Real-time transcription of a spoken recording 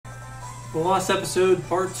The Lost Episode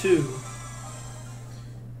Part 2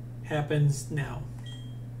 happens now.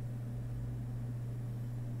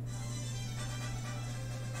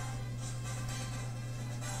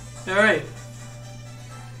 Alright.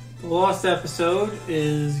 The Lost Episode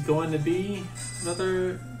is going to be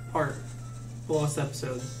another part. The Lost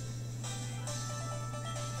Episode.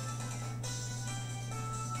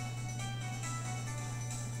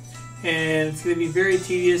 And it's going to be very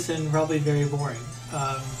tedious and probably very boring.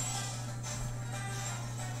 But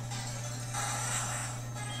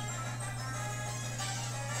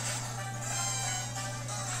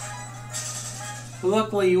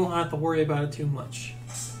luckily, you won't have to worry about it too much.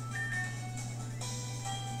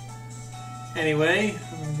 Anyway,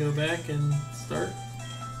 I'm going to go back and start.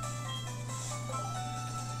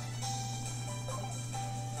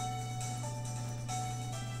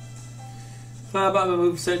 Thought about my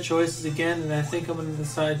moveset choices again, and I think I'm going to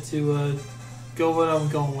decide to go what I'm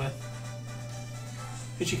going with.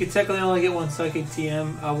 But you can technically only get one Psychic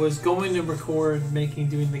TM. I was going to record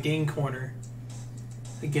doing the game corner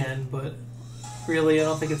again, but really I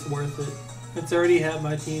don't think it's worth it. It's already had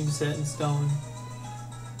my team set in stone.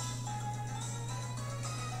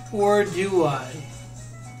 Or do I?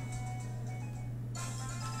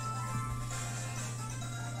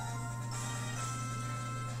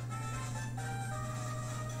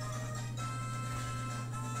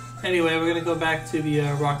 Anyway, we're going to go back to the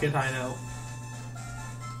Rocket Hideout.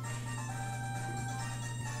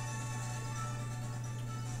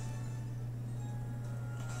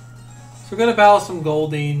 So we're going to battle some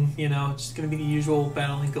Goldeen, you know, it's just going to be the usual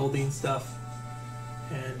battling Goldeen stuff.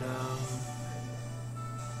 And,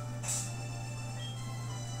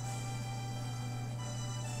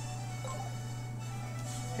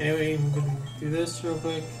 anyway, we're going to do this real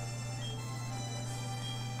quick.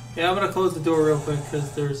 Yeah, I'm going to close the door real quick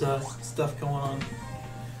because there's stuff going on.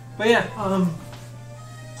 But yeah,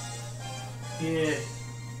 yeah.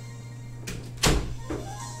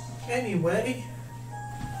 Anyway.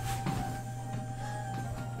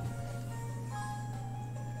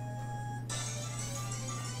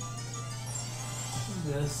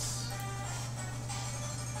 This.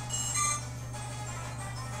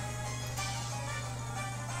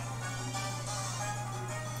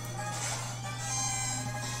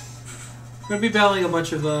 I'm going to be battling a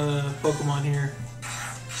bunch of Pokemon here.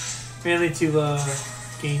 Mainly to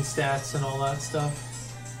gain stats and all that stuff.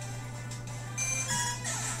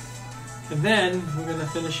 And then we're going to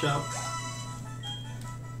finish up.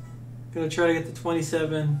 Going to try to get to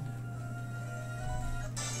 27.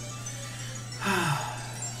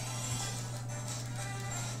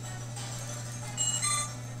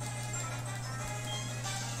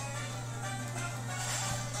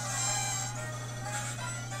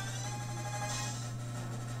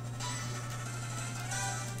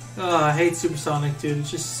 Oh, I hate Supersonic, dude.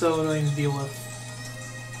 It's just so annoying to deal with.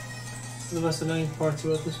 The most annoying parts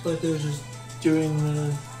about this playthrough is just doing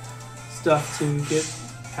the stuff to get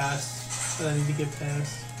past that I need to get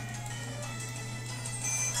past.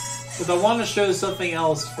 But I want to show something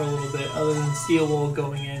else for a little bit other than Steel Wool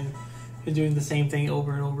going in and doing the same thing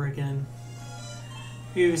over and over again.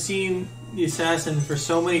 We've seen the Assassin for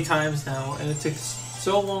so many times now, and it took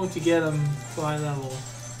so long to get him to high level.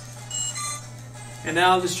 And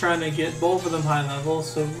now I'm just trying to get both of them high level,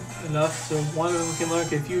 so enough so one of them can learn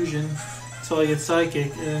Confusion until I get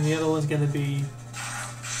Psychic, and then the other one's going to be,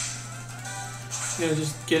 you know,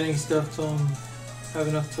 just getting stuff till I have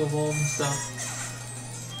enough to evolve and stuff.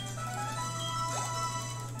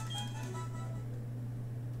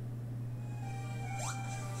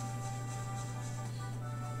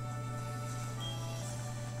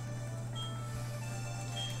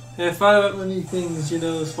 And I thought about many things, you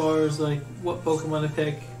know, as far as like what Pokemon to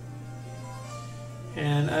pick.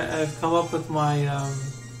 And I've come up with my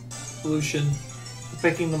solution for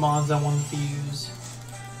picking the mons I wanted to use.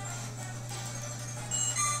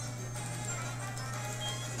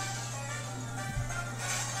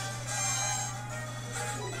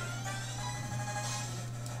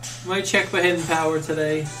 Might check my hidden power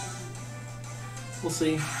today. We'll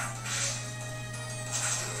see.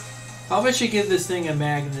 Probably should give this thing a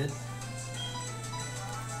magnet.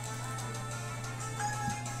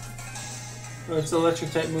 Or its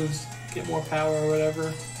electric type moves get more power or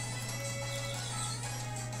whatever.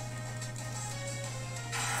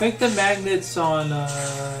 I think the magnet's on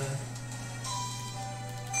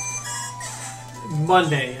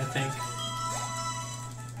Monday, I think.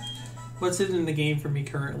 What's it in the game for me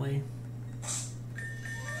currently?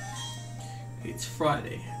 It's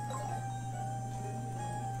Friday.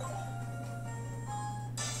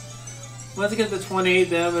 Once I get to 28,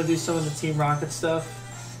 then I'm going to do some of the Team Rocket stuff.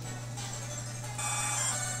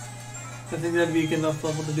 I think that'd be a good enough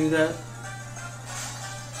level to do that.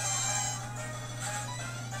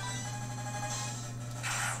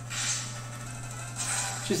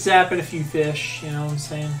 Just zapping a few fish, you know what I'm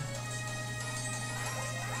saying?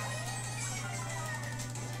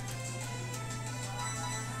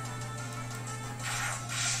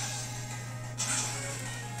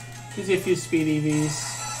 Gives you a few speed EVs.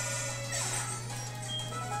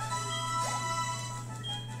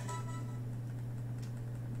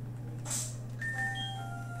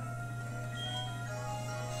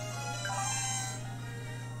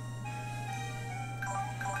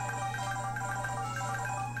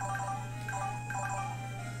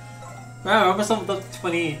 Wow, we're almost leveled up to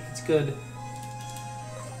 28. It's good.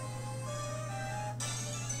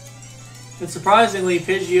 And surprisingly,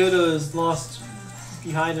 Pidgeotto is lost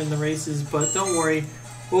behind in the races, but don't worry,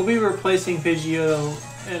 we'll be replacing Pidgeotto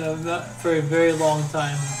for a very long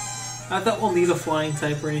time. Not that we'll need a flying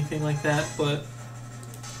type or anything like that, but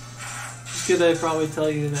just good I'd probably tell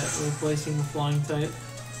you that we're replacing the flying type.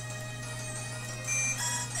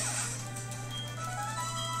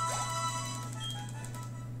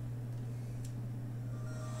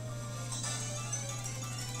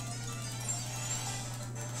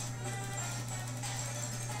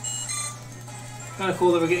 Kind of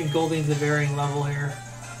cool that we're getting Goldings at varying level here.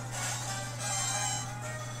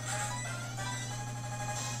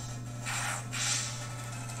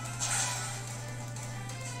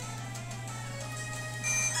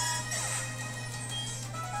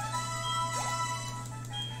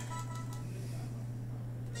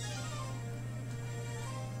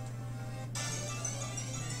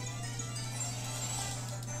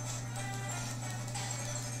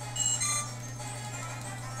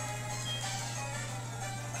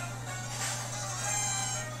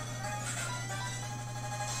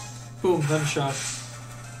 Boom, gunshot.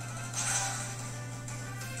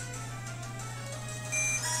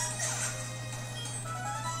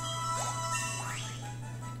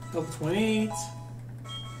 Level 28.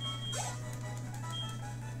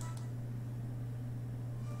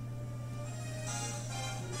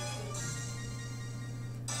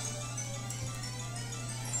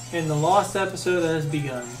 And the lost episode has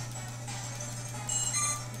begun.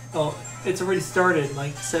 Oh, it's already started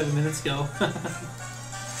like 7 minutes ago.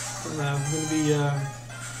 I'm going to be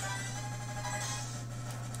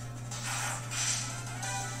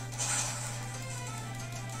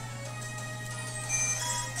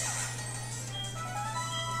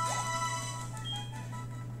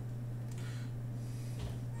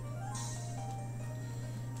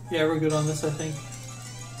yeah, we're good on this, I think.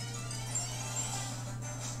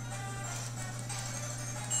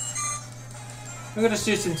 I'm going to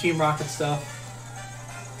do some Team Rocket stuff.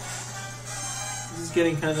 This is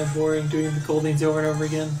getting kind of boring doing the Goldings over and over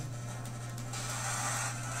again.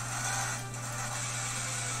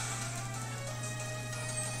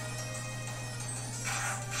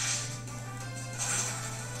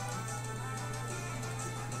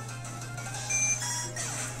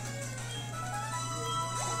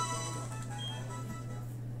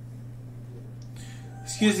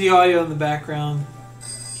 Excuse the audio in the background.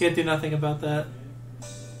 Can't do nothing about that.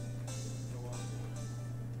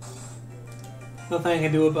 Nothing I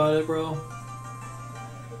can do about it, bro.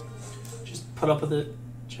 Just put up with it,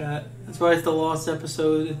 chat. That's why it's the lost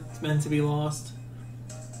episode. It's meant to be lost.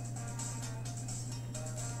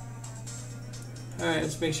 Alright,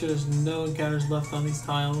 let's make sure there's no encounters left on these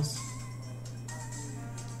tiles.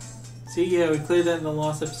 See, yeah, we cleared that in the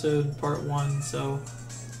lost episode, part 1, so...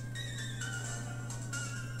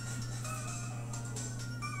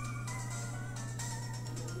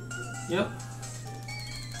 Yep.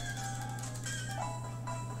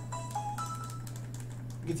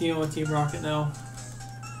 Continue on Team Rocket now.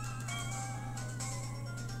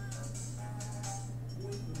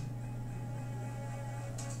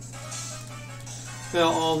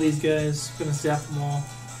 Well, all these guys, gonna zap them all.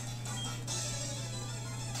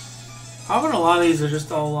 Probably a lot of these are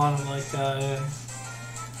just all a lot of like, you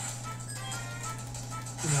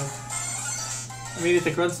know. I mean, if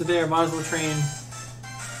the grunts are there, might as well train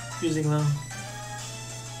using them.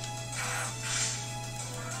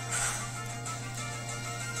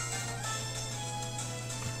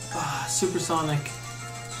 Supersonic.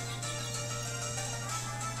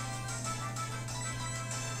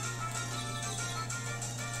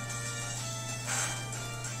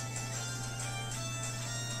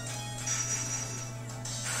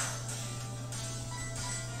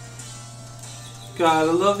 God,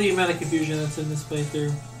 I love the amount of confusion that's in this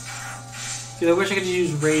playthrough. Dude, I wish I could just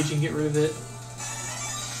use Rage and get rid of it.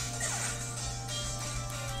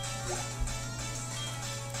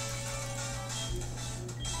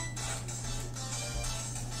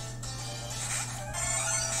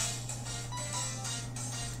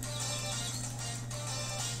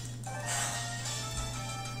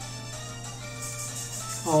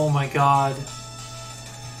 Oh my god.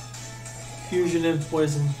 Fusion and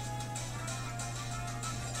poison.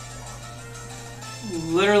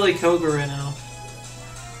 Literally Koga right now.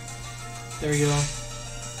 There we go.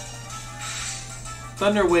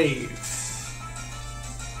 Thunder Wave.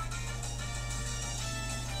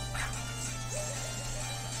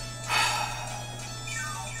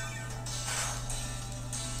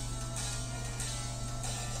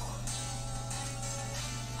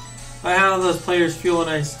 I had all those players feel when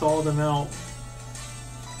I stalled them out.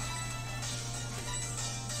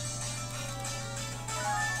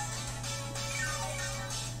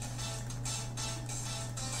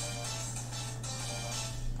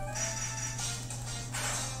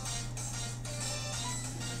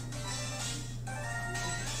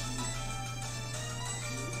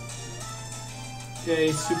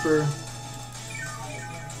 Okay, super.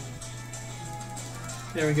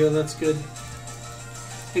 There we go, that's good.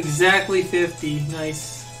 Exactly 50,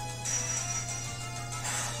 nice.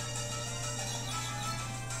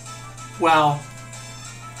 Wow.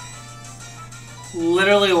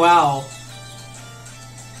 Literally wow.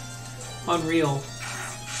 Unreal.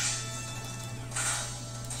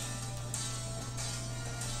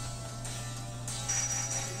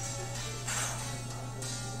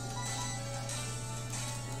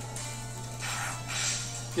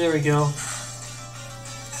 There we go.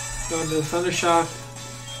 Going to the Thunder Shock.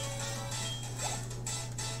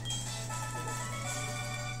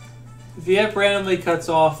 If the app randomly cuts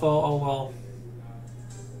off, oh well.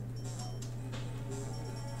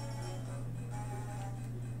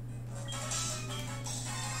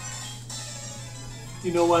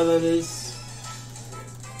 You know why that is?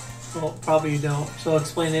 Well, probably you don't, so I'll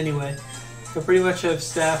explain anyway. I pretty much have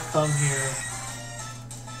staff come here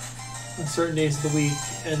on certain days of the week,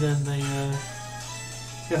 and then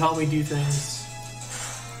they help me do things.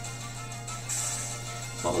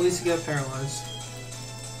 Well, at least you got paralyzed.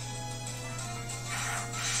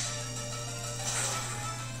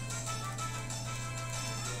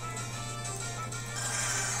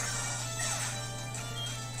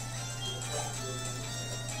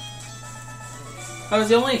 That was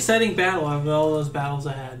the only exciting battle out of all those battles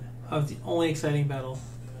I had. That was the only exciting battle.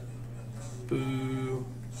 Boo.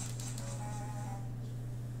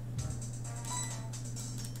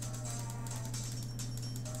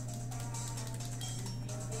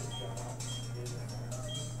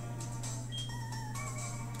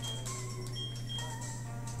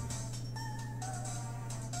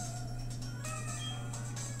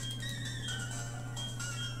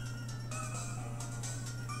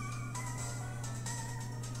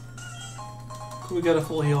 We got a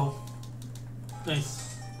full heal.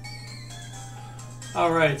 Nice.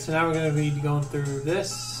 Alright, so now we're going to be going through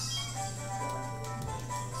this.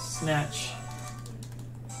 Snatch.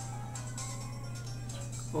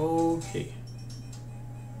 Okay.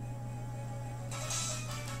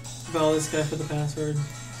 Follow this guy for the password.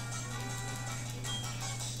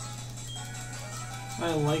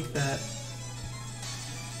 I like that.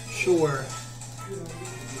 Sure.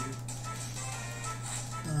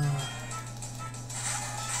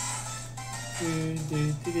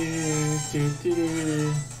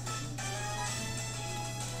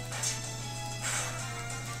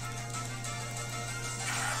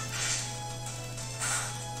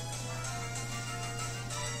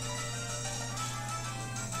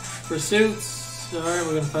 Pursuits. Alright,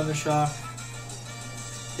 we're gonna Thunder Shock.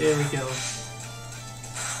 There we go.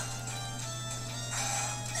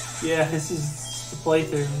 Yeah, this is the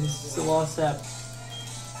playthrough. This is the lost step.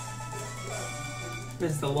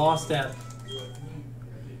 This is the lost step.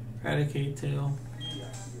 Eradicate tail.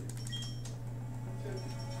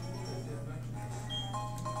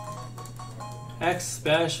 X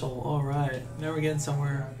special. Alright. Now we're getting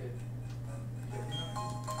somewhere.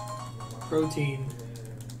 Protein.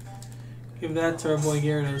 Give that to our boy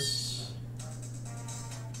Gyarados.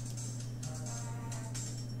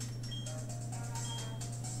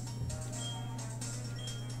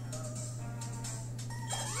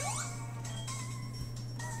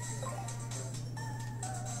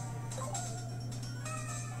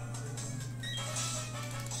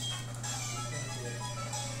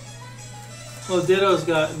 Well, Ditto's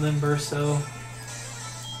got Limber, so...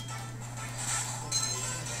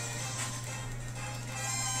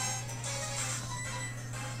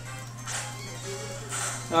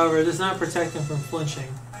 However, it does not protect him from flinching.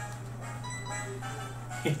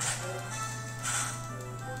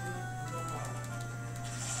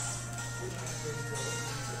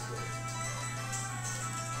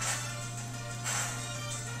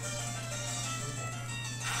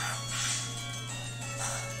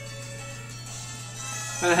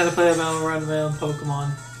 I had to play around my own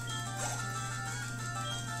Pokemon.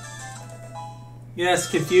 Yes,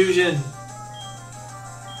 confusion.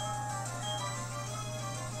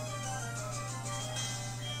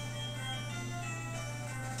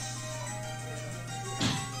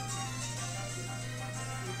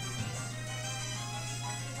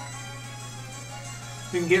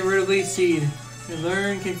 You can get rid of Leaf Seed and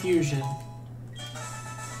learn confusion.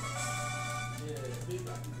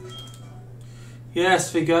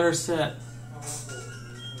 Yes, we got our set.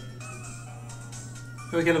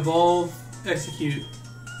 We can evolve, execute.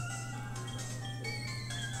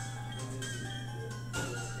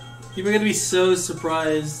 People are gonna be so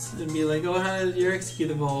surprised and be like, "Oh, how did your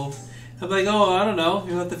execute evolve?" I'm like, "Oh, I don't know.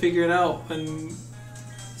 You'll have to figure it out when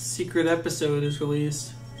secret episode is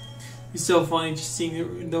released." It's so funny just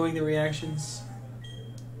seeing, knowing the reactions.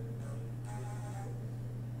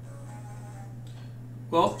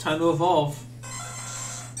 Well, time to evolve.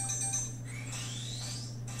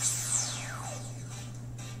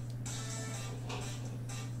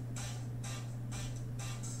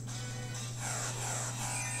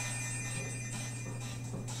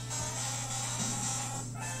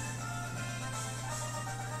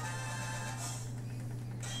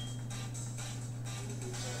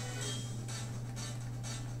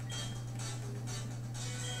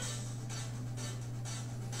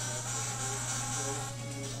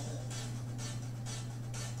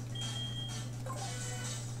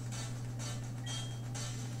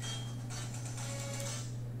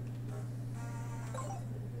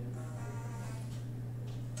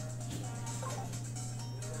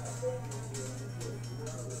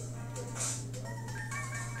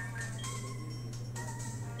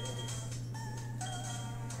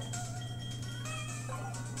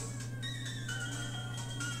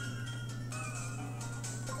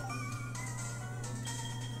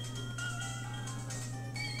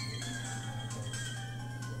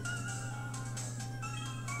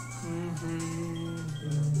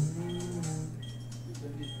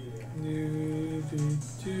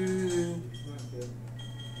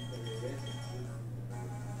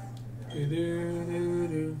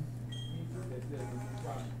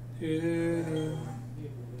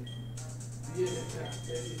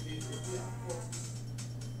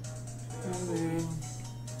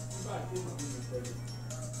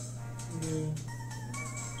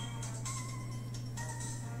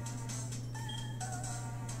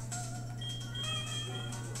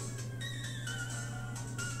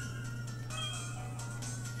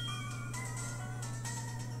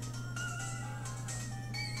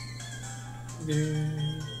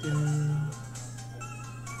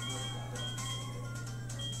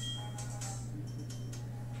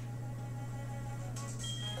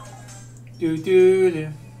 Do do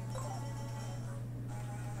do.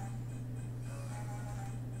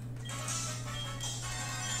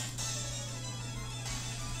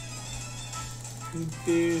 Do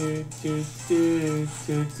do do do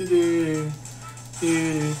do do. Do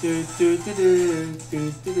do do do do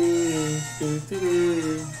do do do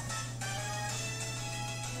do.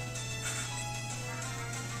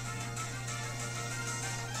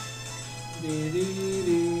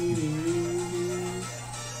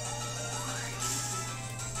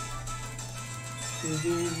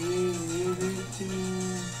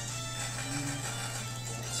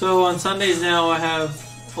 So on Sundays now I have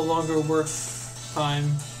a longer work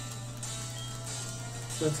time.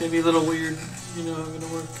 So it's gonna be a little weird, you know, I'm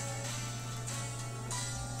gonna work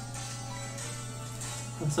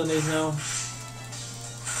on Sundays now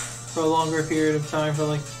for a longer period of time, for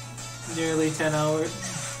like nearly 10 hours.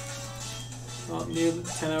 Well, nearly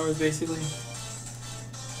 10 hours basically.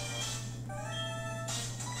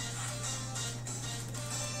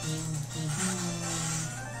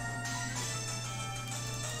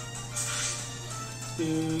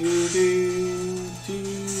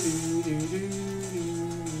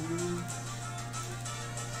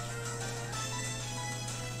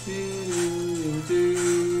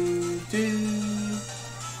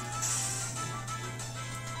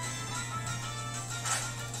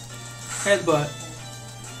 Headbutt.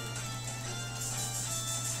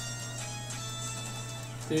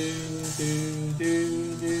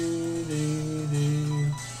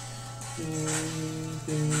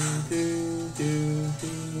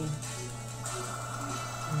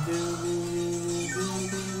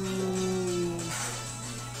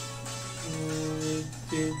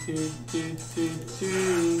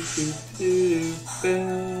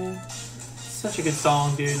 Such a good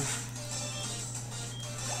song, dude.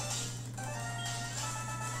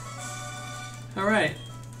 All right.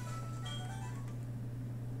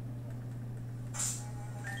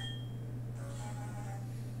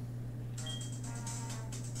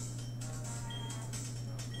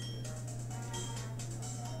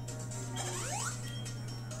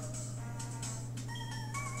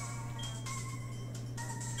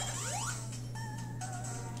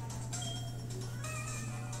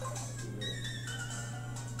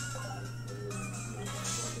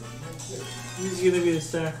 He's gonna be the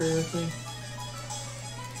stacker, I think.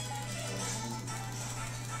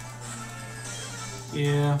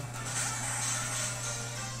 Yeah.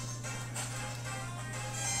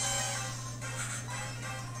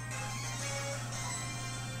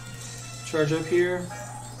 Charge up here.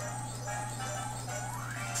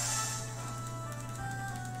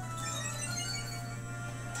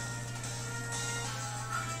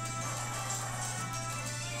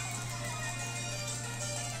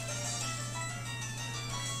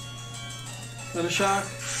 Thunder Shock.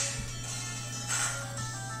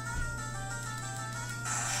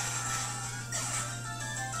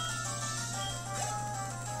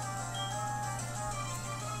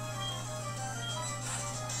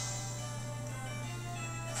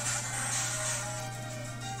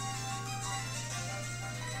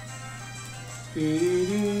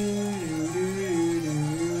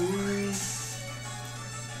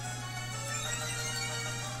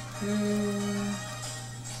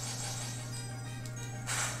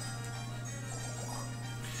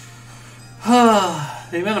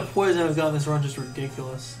 The amount of poison I've gotten this run is just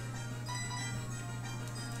ridiculous.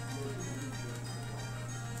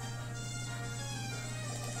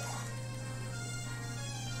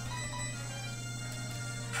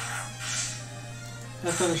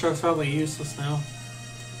 That Thunder Shock's probably useless now.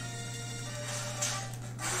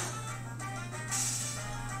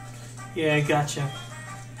 Yeah, I gotcha.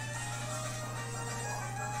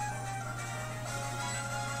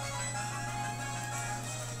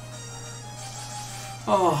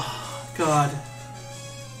 Oh, God.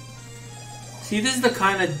 See, this is the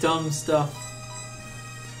kind of dumb stuff.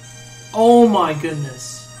 Oh my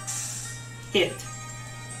goodness. Hit.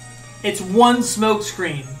 It's one smoke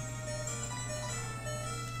screen.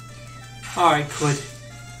 Alright, good.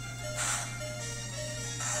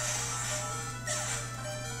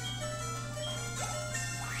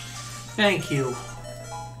 Thank you.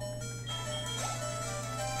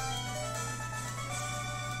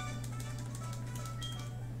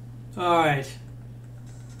 Alright.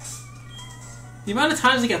 The amount of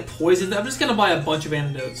times I get poisoned, I'm just gonna buy a bunch of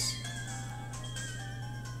antidotes.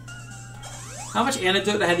 How much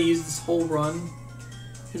antidote I had to use this whole run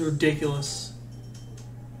is ridiculous.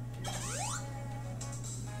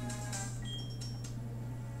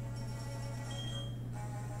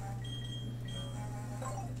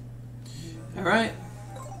 Alright.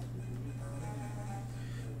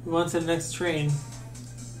 Move on to the next train.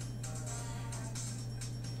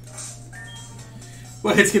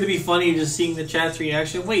 Well, it's gonna be funny just seeing the chat's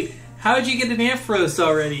reaction. Wait, how'd you get an Ampharos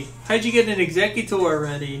already? How'd you get an Executor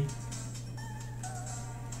already?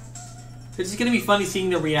 It's just gonna be funny seeing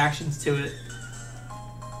the reactions to it.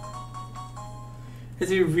 It's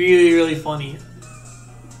gonna be really, really funny.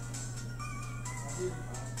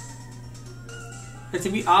 It's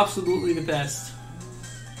gonna be absolutely the best.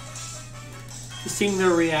 Just seeing their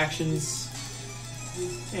reactions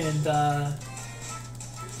and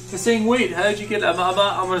they're saying, "Wait, how did you get?" I'm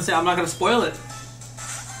gonna say I'm not gonna spoil it.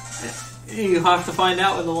 You have to find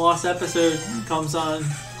out when the lost episode comes on.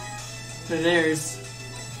 It airs.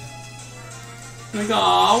 You're like, "Oh,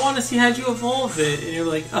 I want to see how'd you evolve it," and you're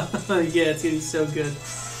like, "Oh, yeah, it's gonna be so good."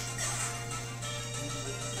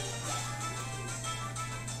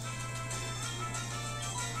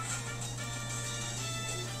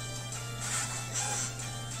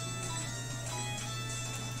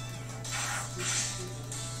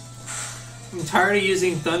 I'm tired of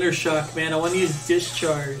using Thunder Shock, man. I want to use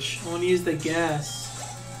Discharge. I want to use the gas.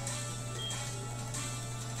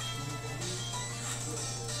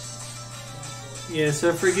 Yeah,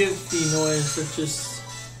 so forgive the noise. It just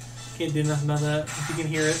can't do nothing about that. If you can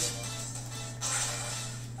hear it.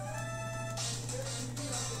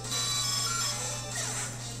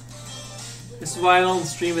 This is why I don't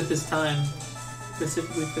stream at this time,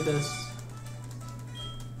 specifically for this.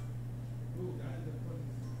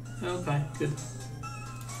 Okay, good.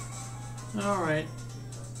 Alright.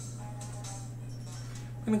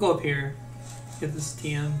 I'm gonna go up here. Get this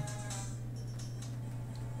TM.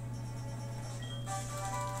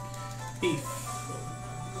 Thief.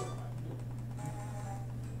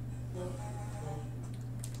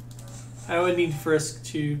 I would need Frisk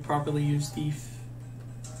to properly use Thief.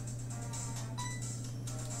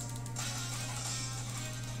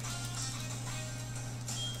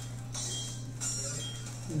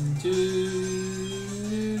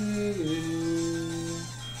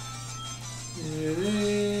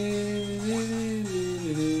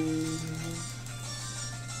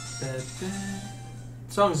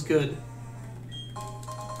 Song's good.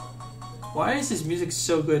 Why is his music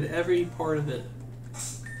so good? Every part of it.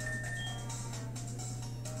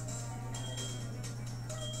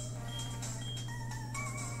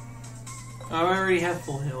 I already have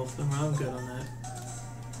full health, and I'm good on that.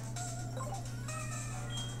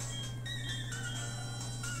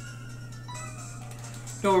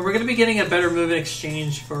 No, we're gonna be getting a better move in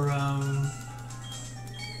exchange for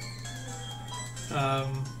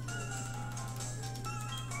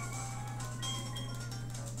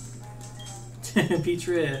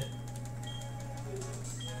Petra.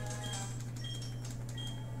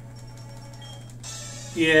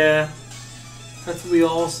 Yeah, that's what we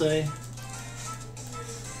all say.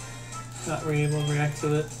 Not really able to react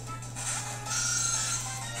to it.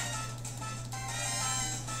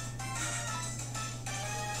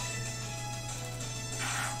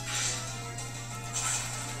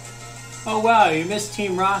 Oh wow, you missed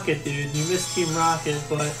Team Rocket, dude. You missed Team Rocket,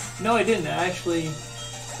 but no, I didn't. Actually,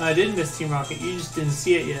 I didn't miss Team Rocket. You just didn't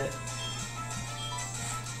see it yet.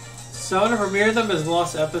 So I'm gonna premiere them as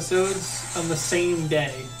lost episodes on the same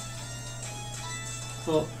day.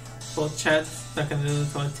 Well, chat's not gonna know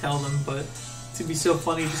until I tell them, but it'd be so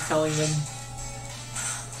funny just telling them,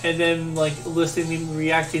 and then like listening to them,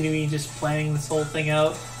 reacting to me, just planning this whole thing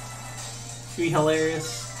out. It'd be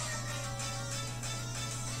hilarious.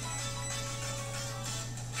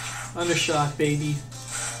 Undershock, baby.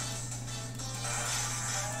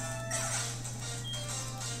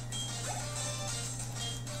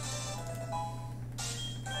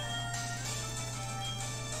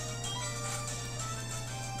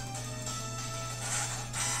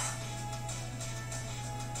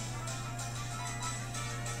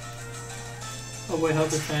 Oh wait,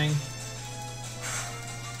 how's the thing?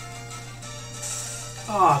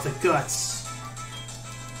 Ah, oh, the guts.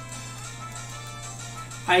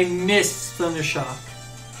 I missed Thundershock.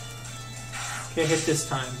 Okay, hit this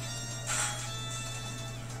time.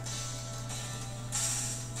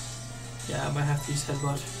 Yeah, I might have to use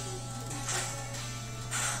Headbutt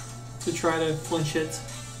to try to flinch it.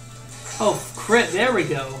 Oh, crit! There we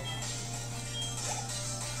go.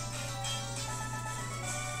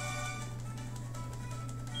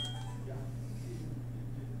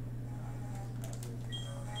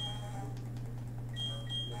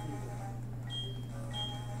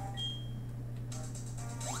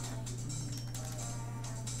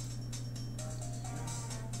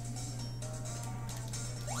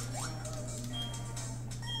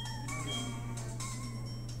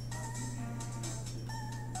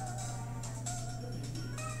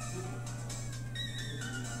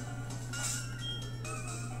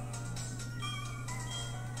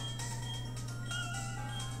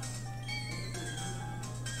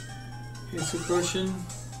 Here's approaching.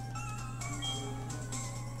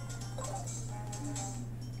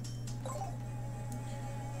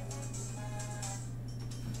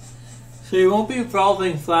 So you won't be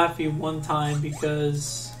evolving Flaffy one time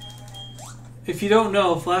because if you don't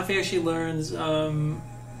know, Flaffy actually learns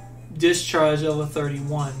Discharge level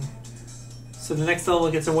 31. So the next level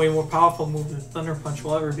gets a way more powerful move than Thunder Punch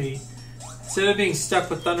will ever be. Instead of being stuck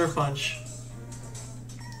with Thunder Punch,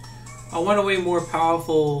 I want a way more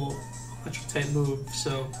powerful electric type move,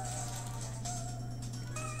 so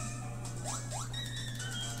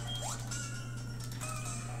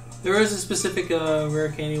there is a specific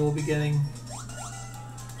rare candy we'll be getting.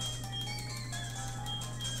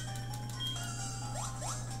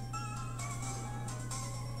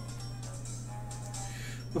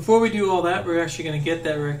 Before we do all that, we're actually going to get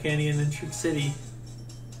that rare candy in Trick City.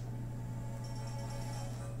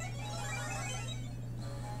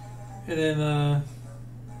 And then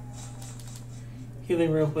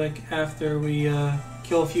healing real quick after we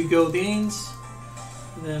kill a few Goldines,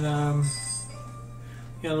 and then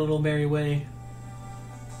get a little merry way.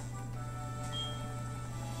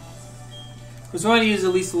 I was trying to use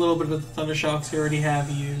at least a little bit of the Thunder Shocks we already have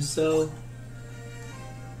used, so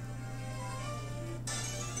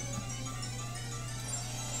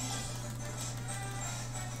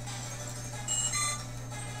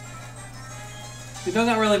we don't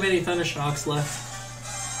got really many Thunder Shocks left.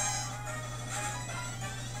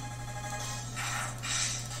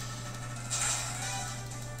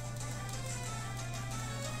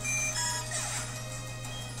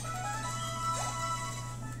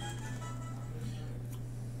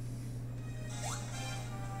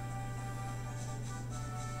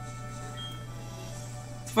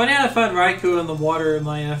 It's funny how I found Raikou in the water in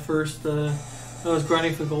my first, I was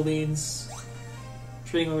grinding for Goldines.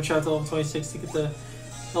 Trading with Machado level 26 to get the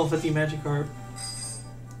level 50 Magikarp.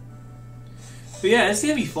 But yeah, it's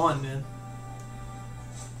gonna be fun, man.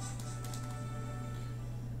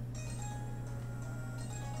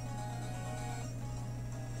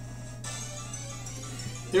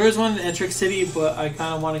 There is one in Etrick City, but I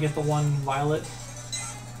kind of want to get the one Violet.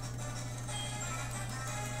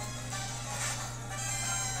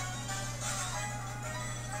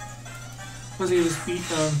 course, you just beat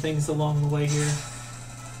things along the way here.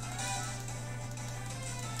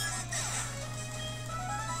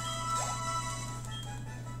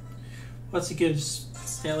 What's it give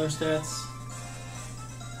Stellar stats?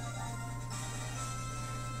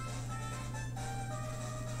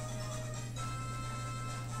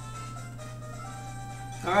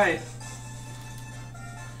 Alright.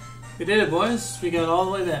 We did it, boys. We got all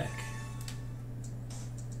the way back.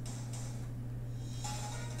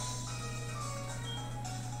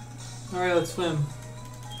 Alright, let's swim.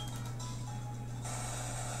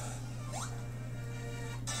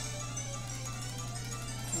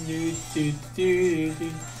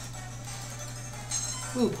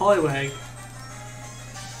 Ooh, Poliwag.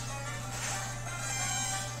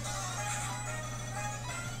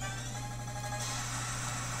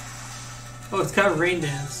 Oh, it's got Rain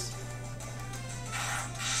Dance.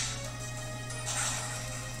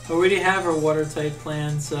 We already have our water type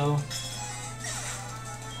plan, so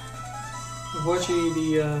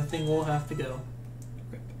unfortunately the thing will have to go.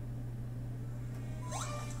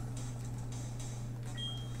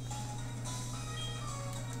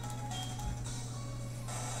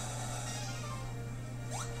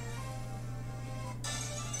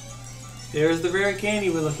 There's the rare candy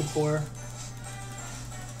we're looking for.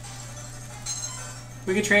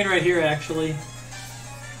 We could train right here, actually.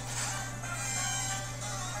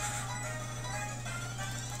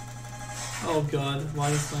 Oh god,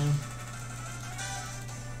 Body Slam.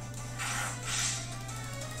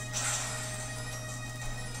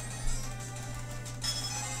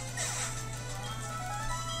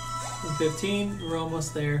 And 15, we're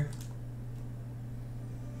almost there.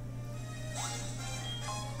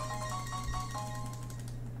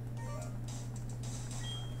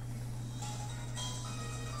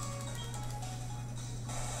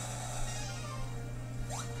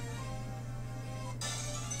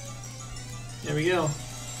 There we go.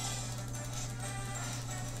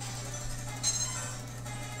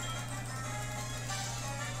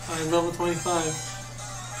 Alright, level 25.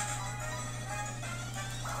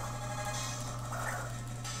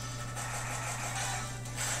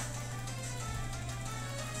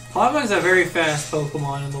 Polymag's a very fast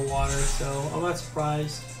Pokemon in the water, so I'm not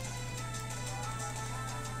surprised.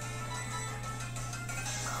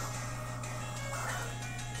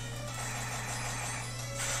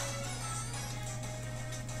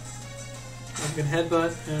 I can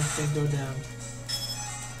headbutt and it's gonna go down.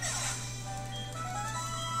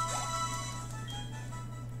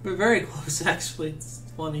 We're very close, actually. It's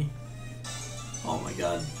funny. Oh my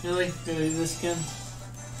god. Really? Gonna do this again?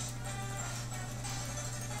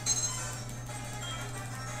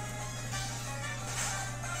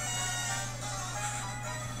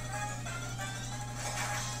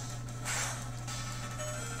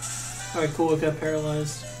 Alright, cool. It got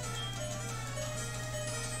paralyzed.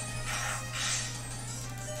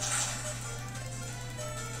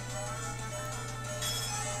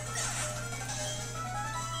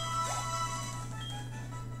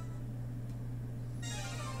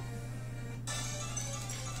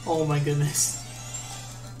 Oh my goodness.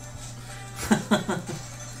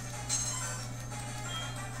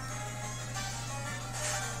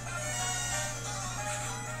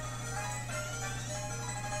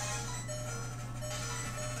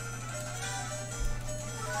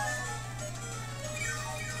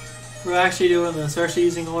 We're actually doing this. We're actually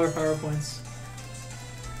using all our power points.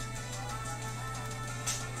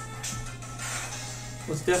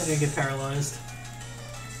 Well, it's definitely gonna get paralyzed.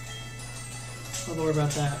 Don't worry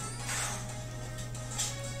about that.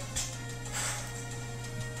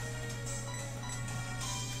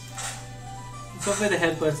 Hopefully the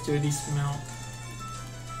headbutts do a decent amount.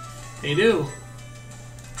 They do!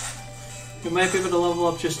 We might be able to level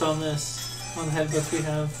up just on this, on the headbutts we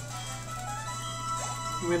have.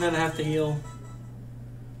 We may not have to heal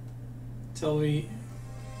until we...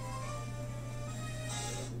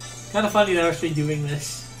 Kind of funny they're actually doing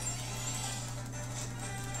this.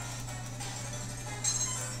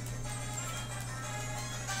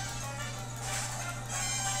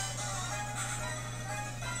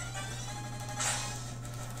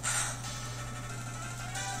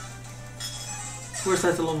 Of course,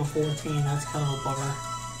 that's a level 14. That's kind of a bummer.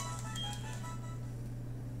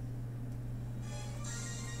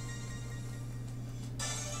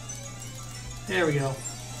 There we go.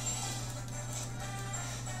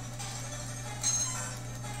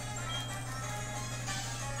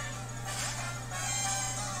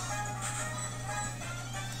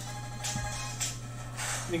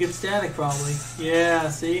 Gonna get static probably. Yeah,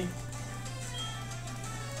 see?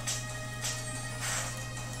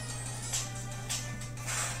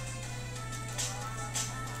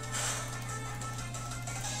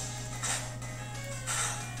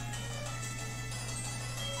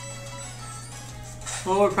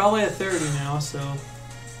 Well, we're probably at 30 now, so...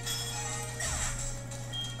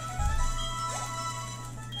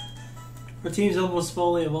 Our team's almost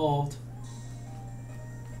fully evolved.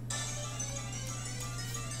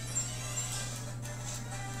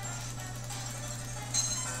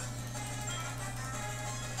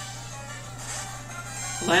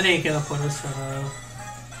 That ain't gonna put us at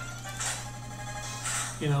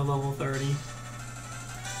level 30.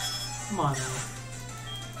 Come on now.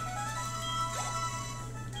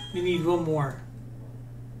 We need one more.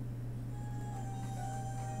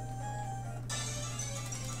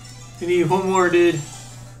 We need one more, dude.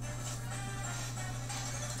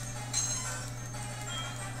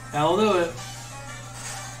 That'll do it.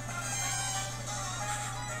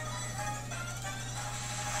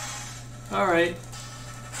 Alright.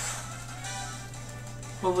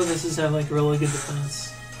 Hopefully this is have like really good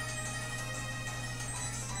defense.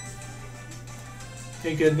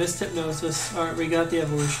 Okay, good. Missed Hypnosis. Alright, we got the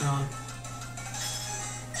evolution on.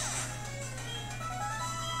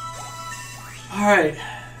 Alright.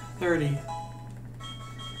 30.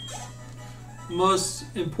 Most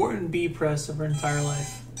important B press of her entire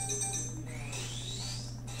life.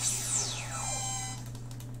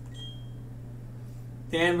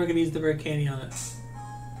 And we're gonna use the rare candy on it.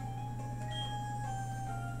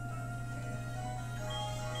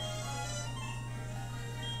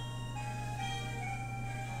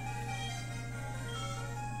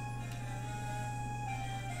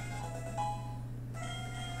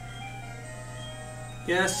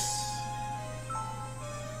 Yes.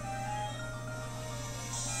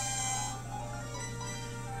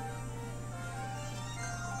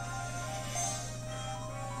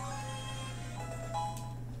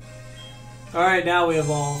 Alright, now we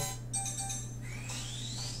evolve.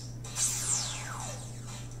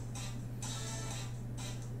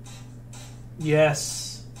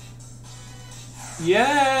 Yes.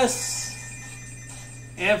 Yes!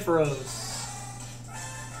 Ampharos.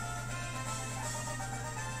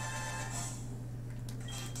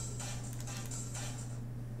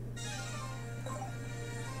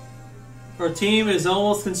 Our team is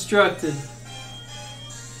almost constructed.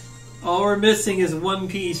 All we're missing is one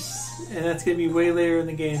piece, and that's going to be way later in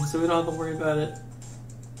the game, so we don't have to worry about it.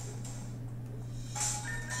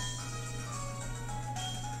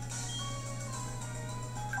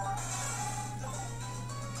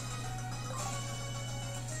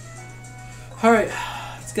 Alright,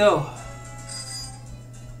 let's go.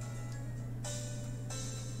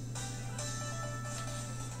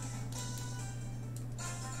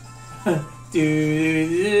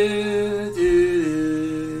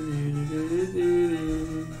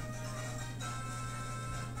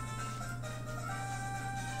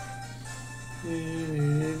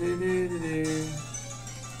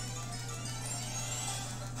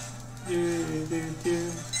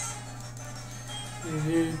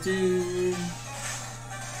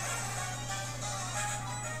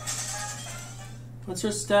 What's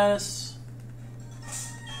her status?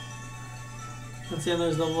 Let's see how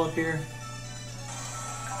there's level up here.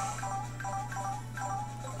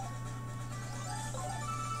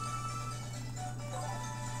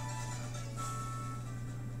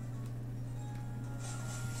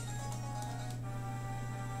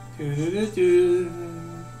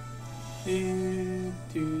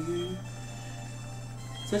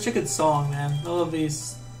 Such a good song, man. I love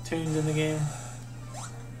these tunes in the game.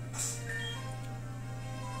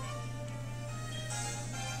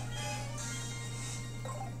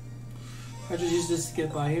 I just use this to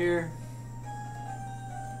get by here.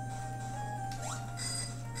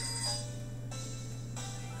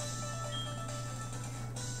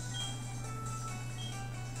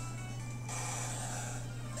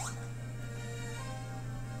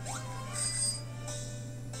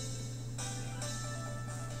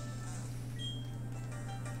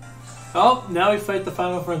 Oh, now we fight the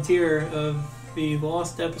final frontier of the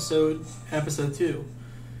Lost episode, episode 2.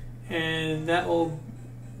 And that will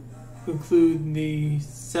conclude the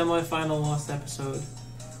semi-final Lost episode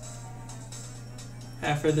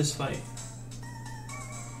after this fight.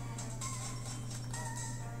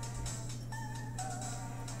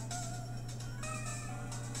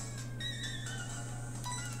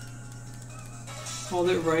 Hold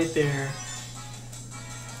it right there.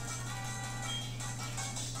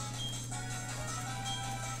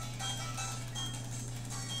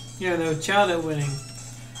 Yeah, no, Chowder winning.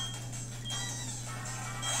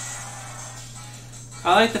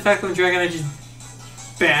 I like the fact when Dragonite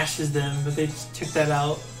just bashes them, but they just took that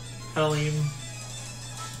out. Helene.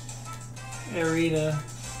 Arena.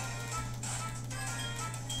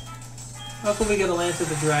 How come we get a lance with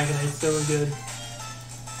the Dragonite, so we're good.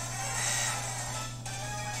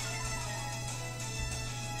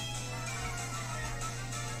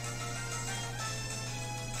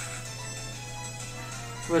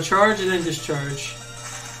 I'm gonna charge and then discharge.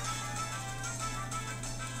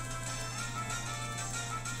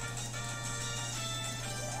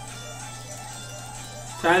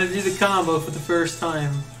 Time to do the combo for the first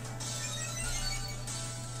time.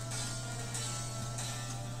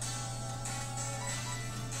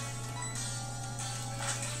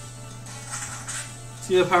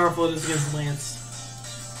 See how powerful it is against Lance.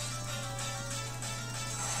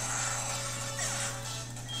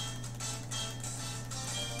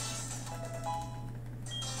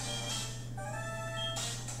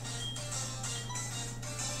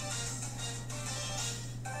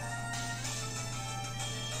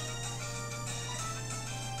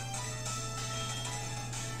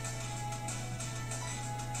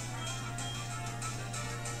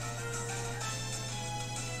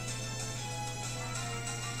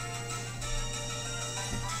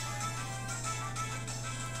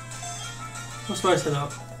 Let's spice it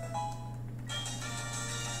up.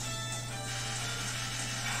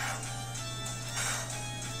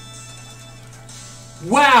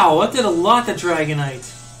 Wow, that did a lot to Dragonite.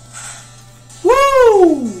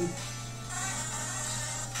 Woo!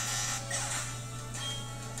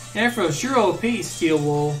 Airfrost, you're OP, Steel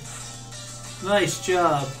Wool. Nice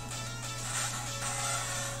job.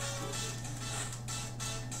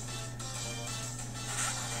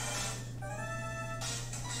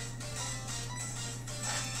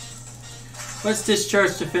 Let's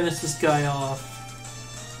discharge to finish this guy off.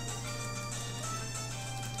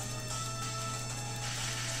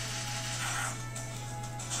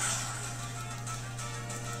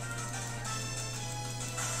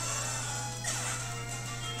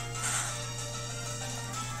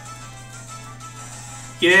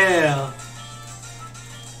 Yeah!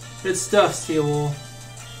 Good stuff, Steel Wool.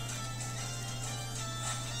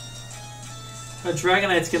 Our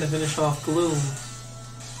Dragonite's gonna finish off Gloom.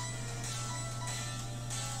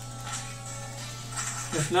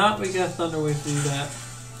 If not, we got Thunderwave to do that.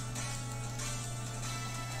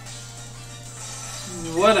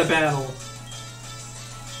 What a battle.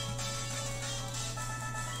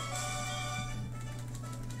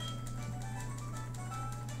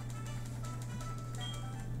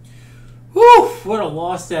 Whew! What a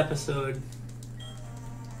lost episode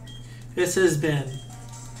this has been.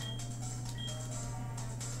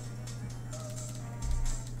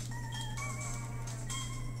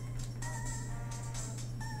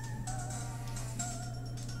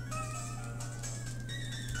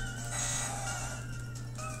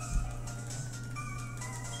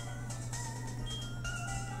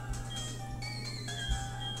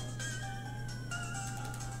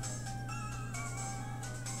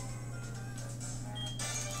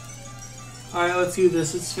 Alright, let's do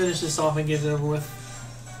this. Let's finish this off and get it over with.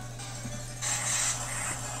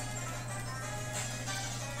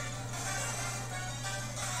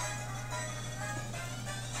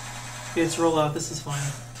 Okay, let's roll out. This is fine.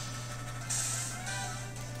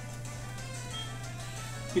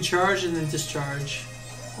 You charge and then discharge.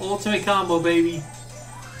 Ultimate combo, baby.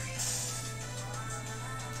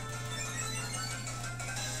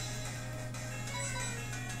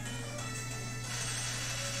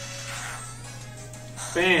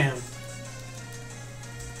 Bam.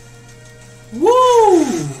 Woo!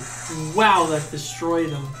 Wow, that destroyed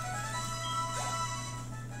him.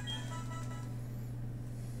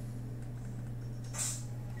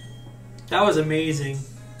 That was amazing.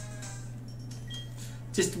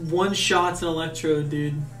 Just one shot's an electrode,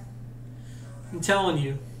 dude. I'm telling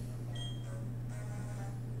you.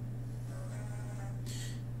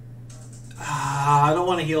 I don't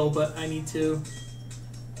want to heal, but I need to.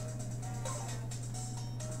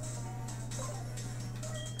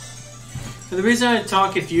 And the reason I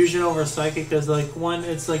talk Confusion over Psychic is like, one,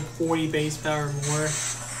 it's like 40 base power more.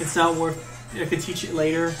 It's not worth. I could teach it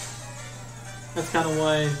later. That's kind of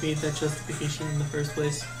why I made that justification in the first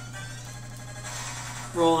place.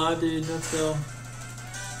 Roll out, dude. Let's go.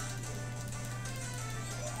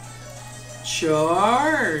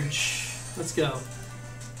 Charge. Let's go.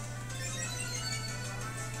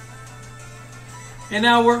 And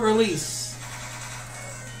now we're release.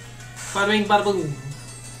 Bada bing, bada boom.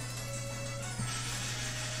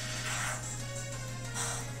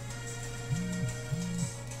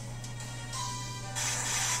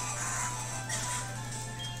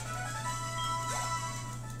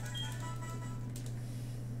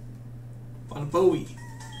 Bada Bowie.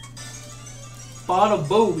 Bada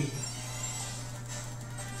Bowie.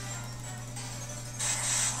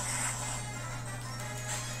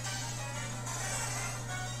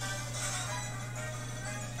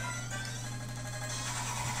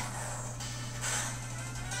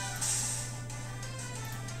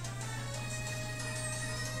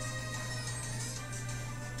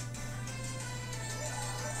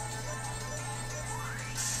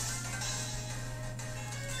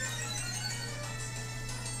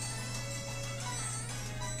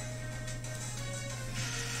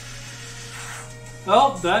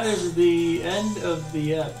 Well, that is the end of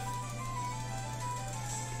the ep.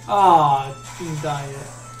 Ah, didn't die yet.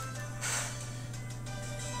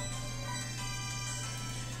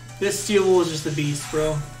 This Steel Wool is just a beast,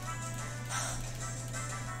 bro.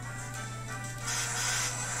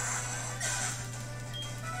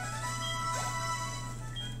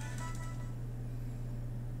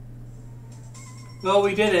 Well,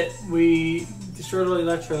 we did it. We destroyed all the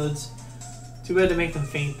electrodes. Too bad to make them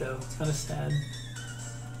faint, though. It's kind of sad.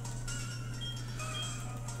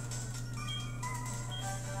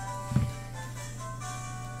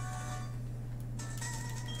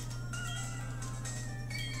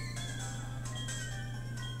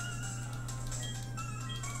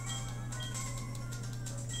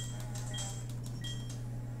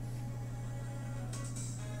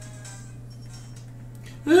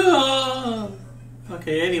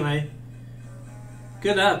 Okay, anyway.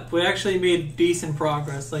 Good up. We actually made decent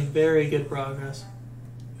progress, like very good progress.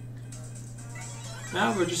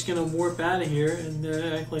 Now we're just gonna warp out of here and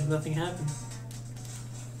act like nothing happened.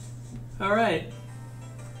 Alright.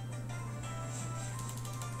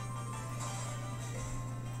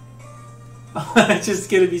 It's just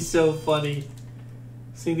gonna be so funny.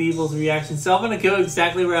 Seeing the evil's reaction. So I'm gonna go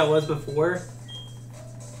exactly where I was before.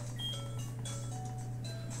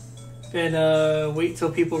 And wait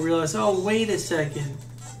till people realize, oh, wait a second.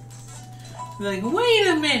 They're like, wait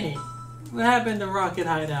a minute. What happened to Rocket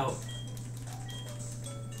Hideout?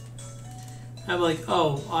 I'm like,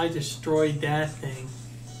 oh, I destroyed that thing.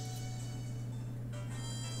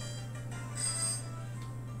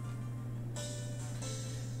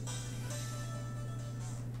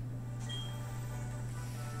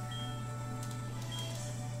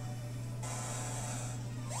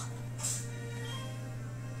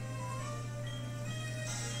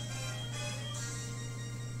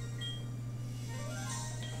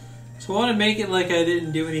 So I want to make it like I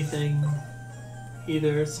didn't do anything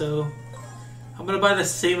either, so I'm going to buy the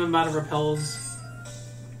same amount of repels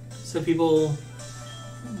so people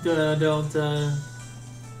don't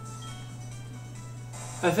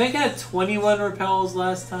I think I had 21 repels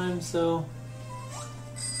last time, so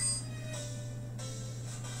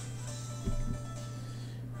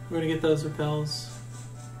we're going to get those repels.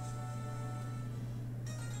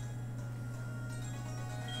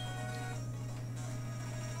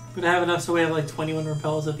 But I have enough so we have like 21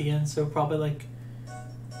 repels at the end, so probably like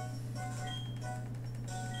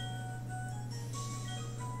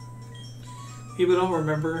people don't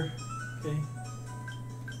remember. Okay.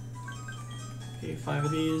 Okay, 5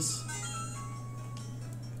 of these.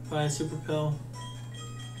 Buy a super pill.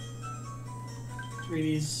 3 of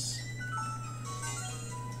these.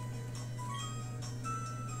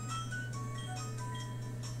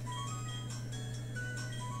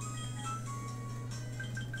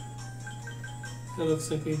 That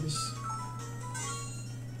looks like we just...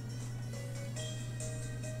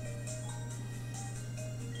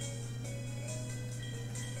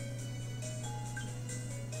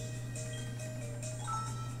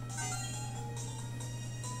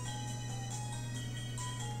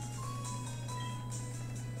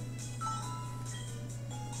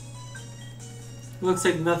 Looks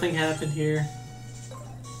like nothing happened here.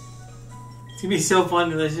 It's gonna be so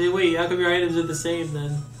fun to say, wait, how come your items are the same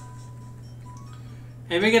then?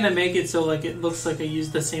 And we're gonna make it so like it looks like I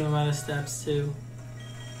used the same amount of steps too.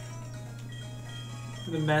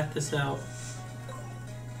 I'm gonna math this out.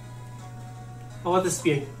 I want this to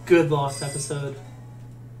be a good Lost episode.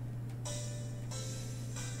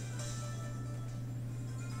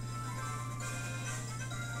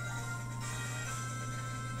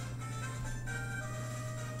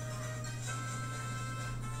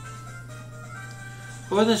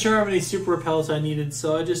 I wasn't sure how many super repels I needed,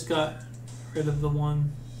 so I just got rid of the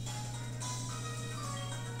one.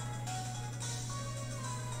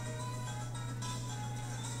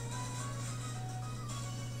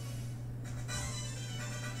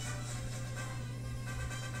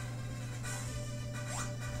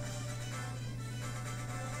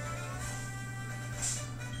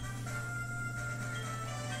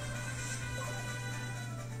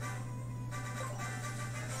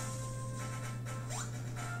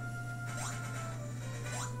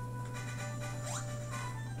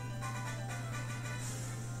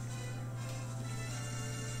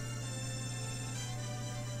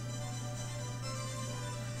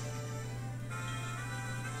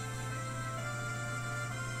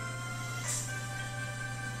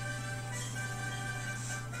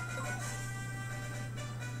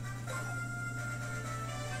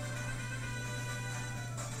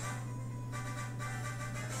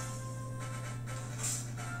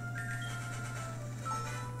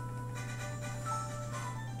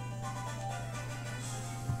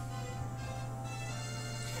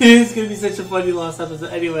 It's gonna be such a funny Lost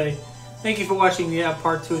episode. Anyway, thank you for watching the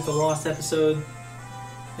part 2 of the Lost episode.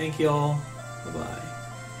 Thank you all. Bye bye.